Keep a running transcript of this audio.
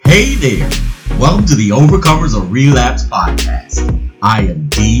Hey there! Welcome to the Overcomers of Relapse podcast. I am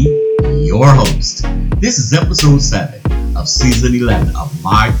D, your host. This is episode 7 of season 11 of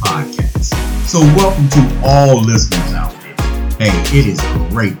my podcast. So welcome to all listeners out there. Hey, it is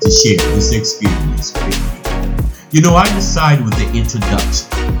great to share this experience with you. You know, I decided with the introduction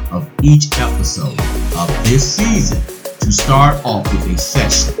of each episode of this season to start off with a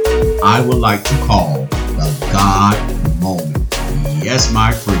session I would like to call the God Moment. Yes,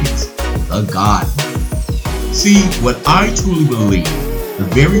 my friends, the God Moment. See, what I truly believe, the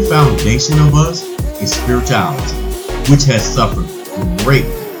very foundation of us is spirituality, which has suffered greatly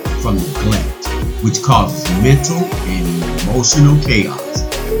from neglect, which causes mental and emotional chaos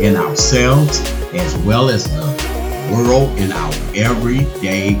in ourselves as well as the world in our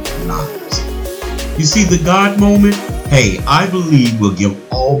everyday lives. You see, the God Moment, hey, I believe will give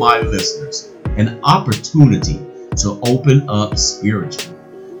all my listeners an opportunity to open up spiritually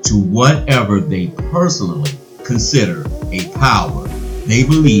to whatever they personally consider a power they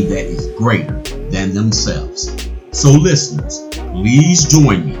believe that is greater than themselves. So listeners, please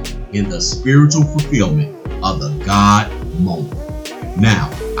join me in the spiritual fulfillment of the God Moment. Now,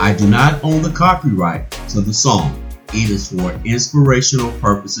 I do not own the copyright to the song. It is for inspirational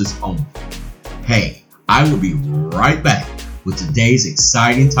purposes only. Hey, I will be right back with today's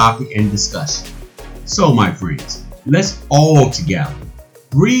exciting topic and discussion. So, my friends, let's all together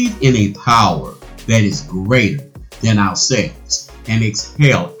breathe in a power that is greater than ourselves and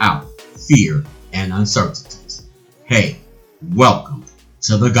exhale out fear and uncertainties. Hey, welcome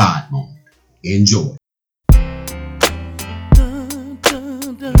to the God Moment. Enjoy.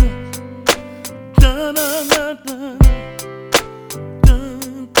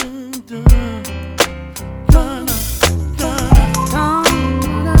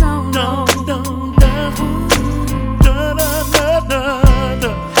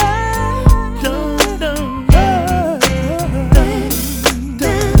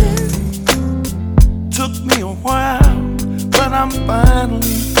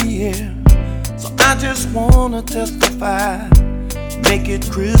 Testify, make it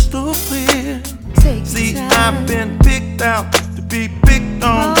crystal clear. See, I've been picked out to be picked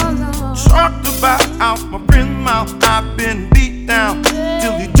on, talked about out my friend's mouth. I've been beat down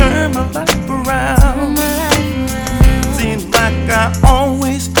till he turned my life around. Seems like I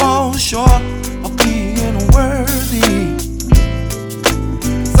always fall short of being worthy.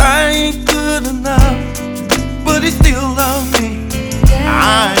 'Cause I ain't good enough, but he still loves me.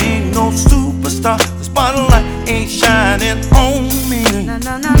 I ain't no superstar, the spotlight ain't shining on me.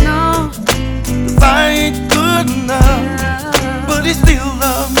 No. 'Cause I ain't good enough, but he still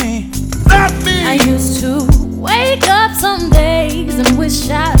loves me. Love me. I used to wake up some days and wish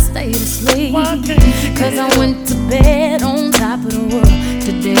I stayed asleep, 'cause I went to bed on top of the world.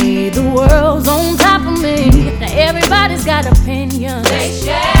 Today the world's on top of me. Now everybody's got opinions, they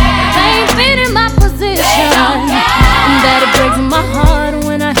ain't fitting my position. That it breaks my heart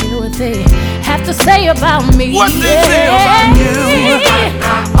when I hear what they have to say about me. What they say about you.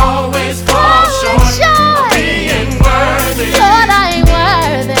 I always fall short of being worthy. Lord, I ain't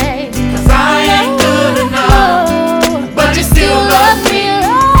worthy, 'Cause I ain't good enough, but you still love me.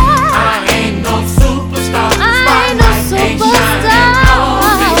 I ain't no superstar, I ain't no superstar.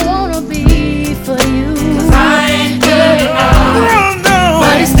 I wanna be for you, 'Cause I ain't good enough,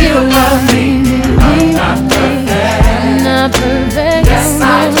 but you still love me. I'm not perfect. Not perfect. Yes,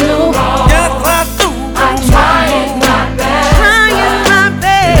 I do wrong. Yes, I do. I'm trying my best. Trying my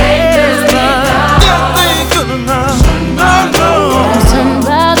best. Yes, I ain't good enough. No. Stand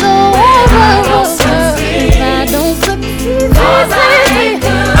by the wall if I don't succeed. 'Cause I ain't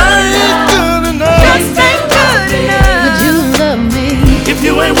good I ain't good enough. Just ain't good enough. But you love me. If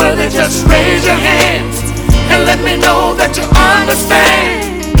you ain't worthy, just raise your hands and let me know that you understand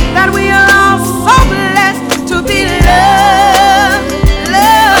that we are all so blessed to be loved.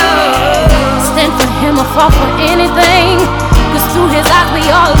 Stand for him or fall for anything, 'cause through his eyes we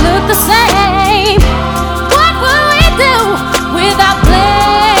all look the same. What will we do without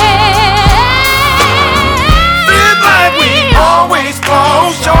blame? Seems like we always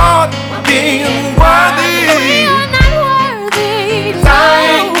fall short of being worthy. We are not worthy. 'Cause I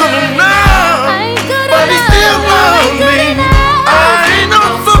ain't good enough, I ain't good but he enough. still I loves ain't good me. enough. I ain't no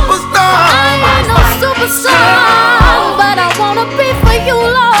superstar. I ain't no superstar, but I wanna be for you,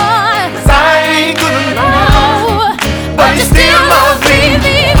 Lord. 'Cause I ain't good enough, Oh, but he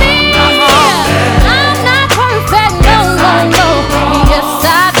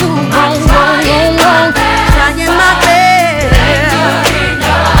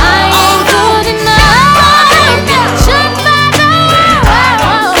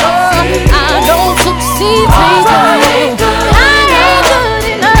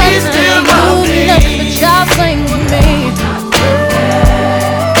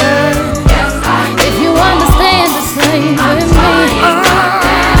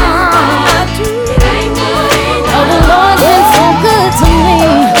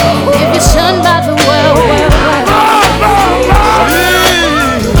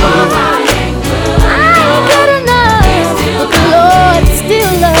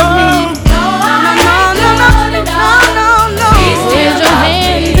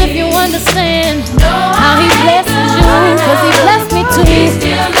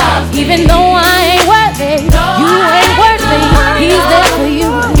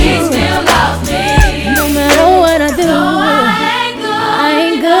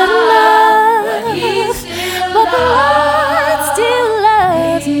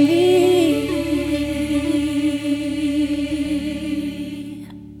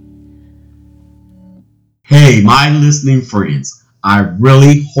Hey, my listening friends, I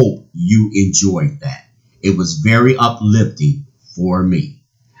really hope you enjoyed that. It was very uplifting for me.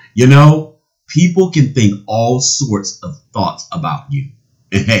 You know, people can think all sorts of thoughts about you.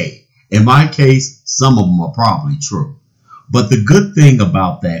 And hey, in my case, some of them are probably true. But the good thing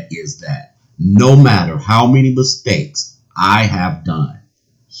about that is that no matter how many mistakes I have done,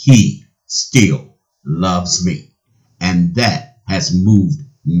 he still loves me. And that has moved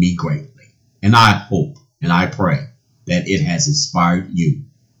me greatly. And I hope and I pray that it has inspired you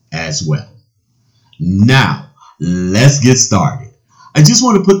as well. Now, let's get started. I just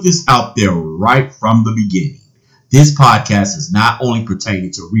want to put this out there right from the beginning. This podcast is not only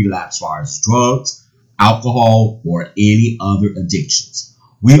pertaining to relapse as far as drugs, alcohol, or any other addictions.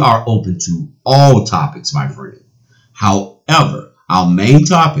 We are open to all topics, my friend. However, our main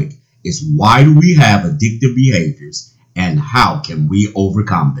topic is why do we have addictive behaviors and how can we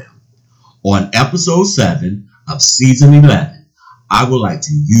overcome them? On episode 7 of season 11, I would like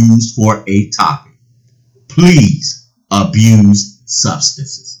to use for a topic, please abuse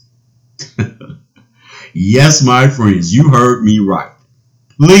substances. Yes, my friends, you heard me right.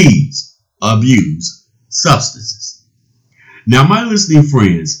 Please abuse substances. Now, my listening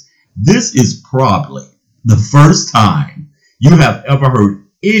friends, this is probably the first time you have ever heard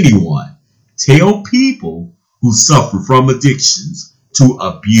anyone tell people who suffer from addictions to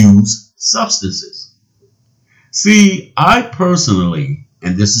abuse substances. See, I personally,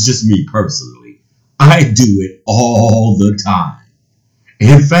 and this is just me personally, I do it all the time.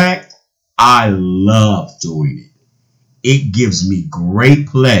 In fact, I love doing it. It gives me great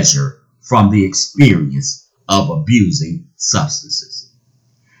pleasure from the experience of abusing substances.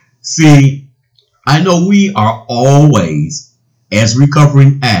 See, I know we are always, as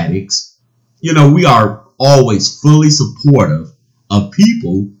recovering addicts, we are always fully supportive of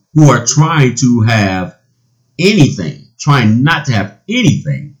people who are trying not to have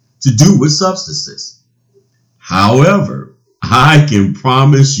anything to do with substances. However, I can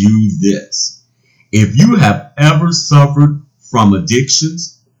promise you this. If you have ever suffered from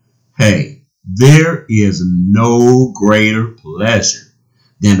addictions, hey, there is no greater pleasure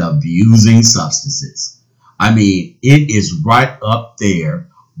than abusing substances. I mean, it is right up there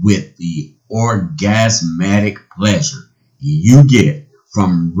with the orgasmatic pleasure you get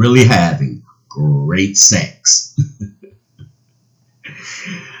from really having great sex.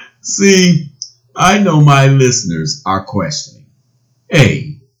 See, I know my listeners are questioning,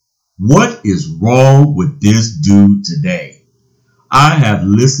 hey, what is wrong with this dude today? I have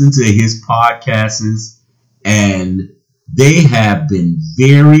listened to his podcasts and they have been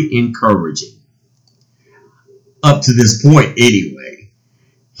very encouraging. Up to this point anyway,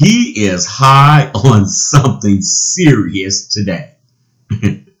 he is high on something serious today.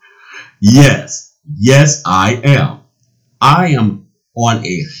 Yes, I am. I am on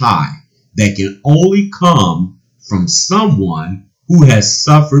a high that can only come from someone who has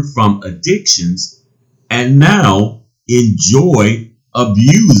suffered from addictions and now enjoy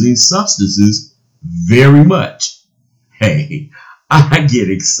abusing substances very much. Hey, I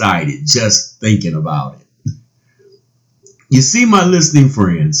get excited just thinking about it. You see, my listening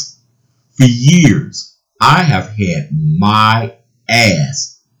friends, for years, I have had my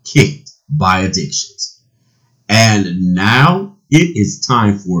ass kicked by addictions. And now it is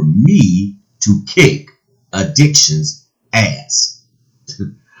time for me to kick addiction's ass.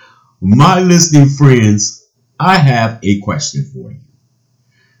 My listening friends, I have a question for you.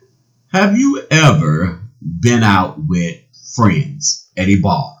 Have you ever been out with friends at a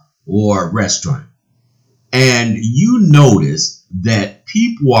bar or a restaurant and you notice that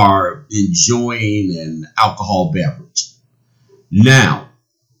people are enjoying an alcohol beverage? Now,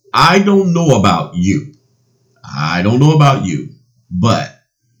 I don't know about you, but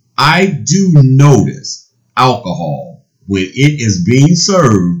I do notice alcohol when it is being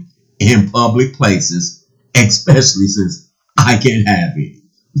served in public places, especially since I can't have it.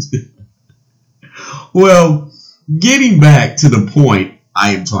 Well, getting back to the point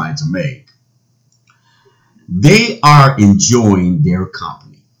I am trying to make, they are enjoying their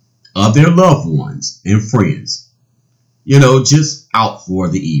company of their loved ones and friends, just out for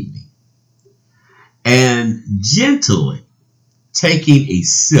the evening, and gently taking a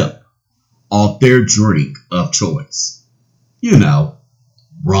sip off their drink of choice.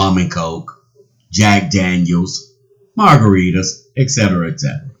 Rum and Coke, Jack Daniels, margaritas, etc.,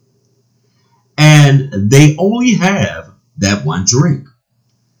 etc. And they only have that one drink.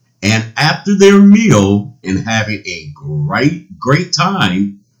 And after their meal and having a great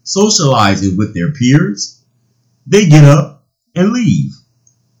time socializing with their peers, they get up and leave.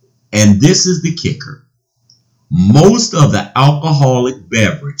 And this is the kicker. most of the alcoholic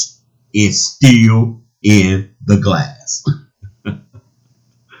beverage is still in the glass.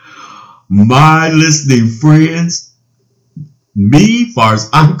 My listening friends, me, far as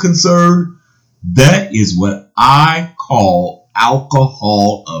I'm concerned, that is what I call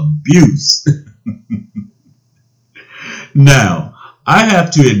alcohol abuse. Now, I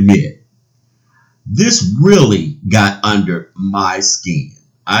have to admit, this really got under my skin.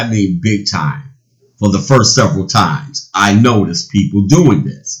 I mean, big time. For the first several times I noticed people doing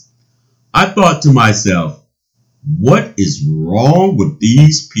this, I thought to myself, what is wrong with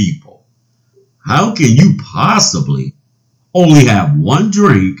these people? How can you possibly only have one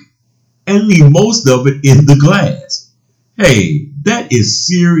drink and leave most of it in the glass? Hey, that is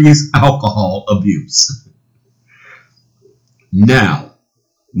serious alcohol abuse. Now,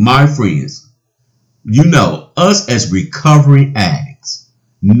 my friends, you know, us as recovering addicts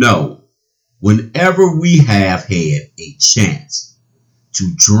know whenever we have had a chance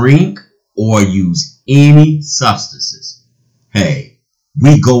to drink or use any substances, hey,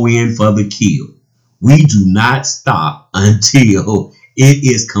 we go in for the kill. We do not stop until it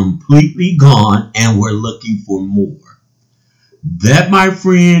is completely gone and we're looking for more. That, my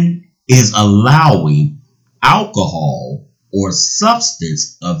friend, is allowing alcohol or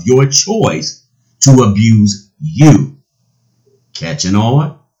substance of your choice to abuse you. Catching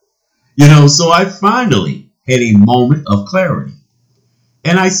on? You know, so I finally had a moment of clarity.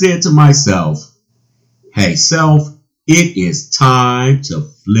 And I said to myself, hey, self, it is time to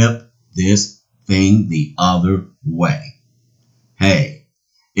flip this thing the other way. Hey,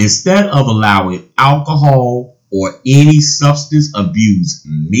 instead of allowing alcohol or any substance abuse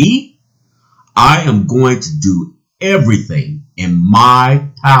me, I am going to do everything in my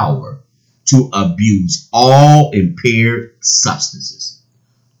power to abuse all impaired substances,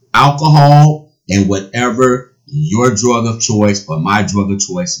 alcohol, and whatever your drug of choice or my drug of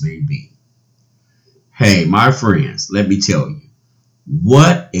choice may be. Hey, my friends, let me tell you,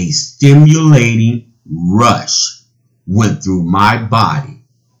 what a stimulating rush went through my body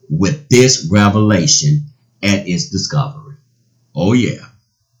with this revelation and its discovery. Oh yeah.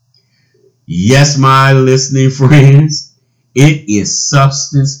 Yes, my listening friends, it is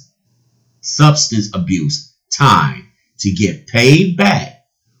substance abuse time to get paid back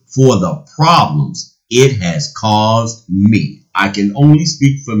for the problems it has caused me. I can only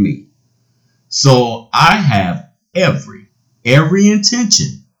speak for me. So I have every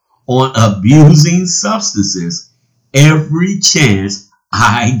intention on abusing substances every chance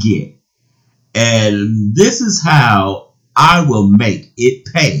I get. And this is how I will make it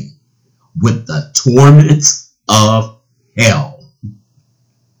pay with the torments of hell.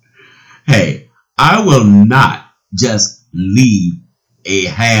 Hey, I will not just leave a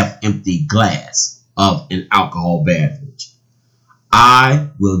half-empty glass of an alcohol beverage. I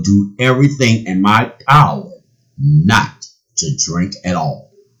will do everything in my power not to drink at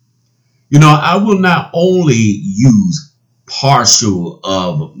all. You know, I will not only use partial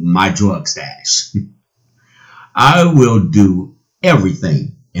of my drug stash. I will do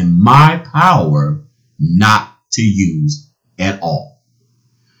everything in my power not to use at all.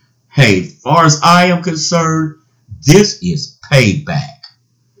 Hey, as far as I am concerned, this is payback.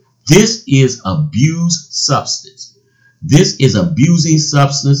 This is abused substance. This is abusing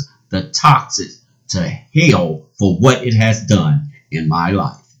substance, the toxic, to hell for what it has done in my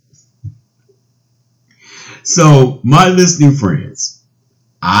life. So, my listening friends,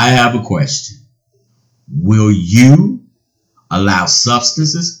 I have a question. Will you allow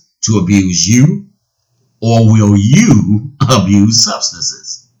substances to abuse you, or will you abuse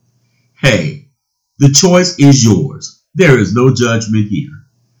substances? Hey, the choice is yours. There is no judgment here.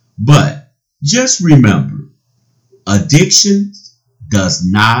 But just remember, addiction does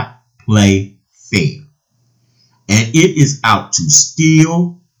not play fair. And it is out to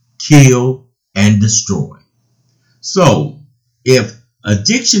steal, kill, and destroy. So, if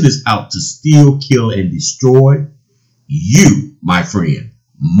addiction is out to steal, kill, and destroy, you, my friend,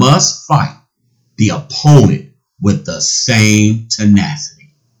 must fight the opponent with the same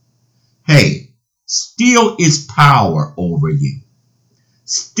tenacity. Hey, steal its power over you.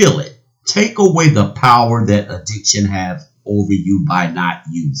 Steal it. Take away the power that addiction has over you by not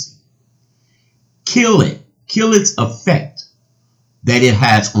using. Kill it. Kill its effect that it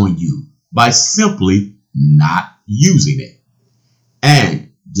has on you by simply not using it.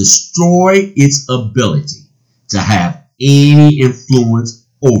 And destroy its ability to have any influence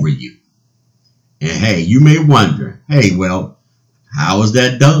over you. And hey, you may wonder, hey, well, how is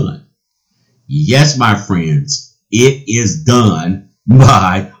that done? Yes, my friends, it is done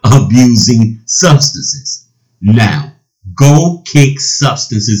by abusing substances. Now, go kick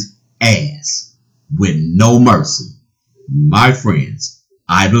substance's ass with no mercy. My friends,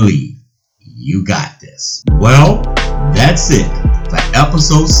 I believe you got this. Well, that's it for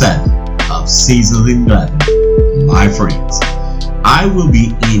episode 7 of season 11. My friends, I will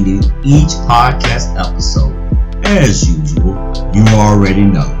be ending each podcast episode, as usual, you already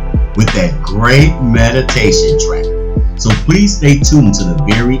know, with that great meditation track. So please stay tuned to the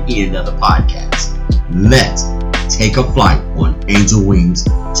very end of the podcast. Let's take a flight on angel wings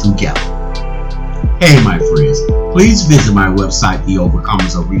together. Hey my friends, please visit my website, The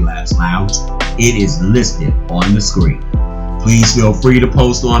Overcomers of Relapse Lounge. It is listed on the screen. Please feel free to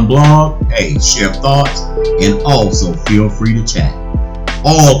post on blog, share thoughts, and also feel free to chat.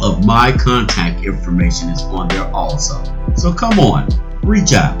 All of my contact information is on there also. So come on,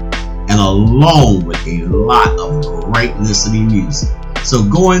 reach out. And along with a lot of great listening music. So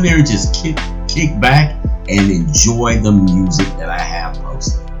go in there and just kick back and enjoy the music that I have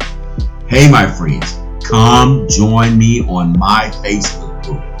posted. Hey my friends, come join me on my Facebook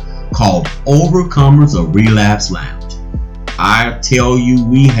group called Overcomers of Relapse Lounge. I tell you,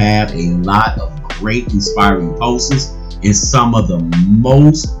 we have a lot of great inspiring posts and some of the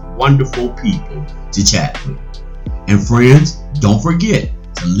most wonderful people to chat with. And friends, don't forget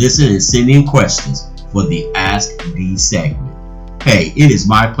to listen and send in questions for the Ask D segment. Hey, it is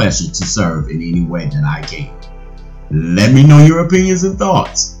my pleasure to serve in any way that I can. Let me know your opinions and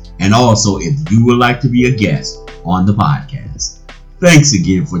thoughts. And also if you would like to be a guest on the podcast. Thanks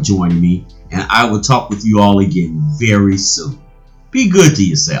again for joining me, and I will talk with you all again very soon. Be good to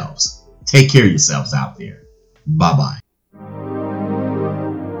yourselves. Take care of yourselves out there. Bye-bye.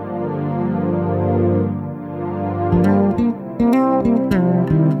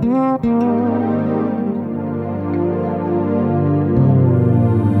 Mm-hmm.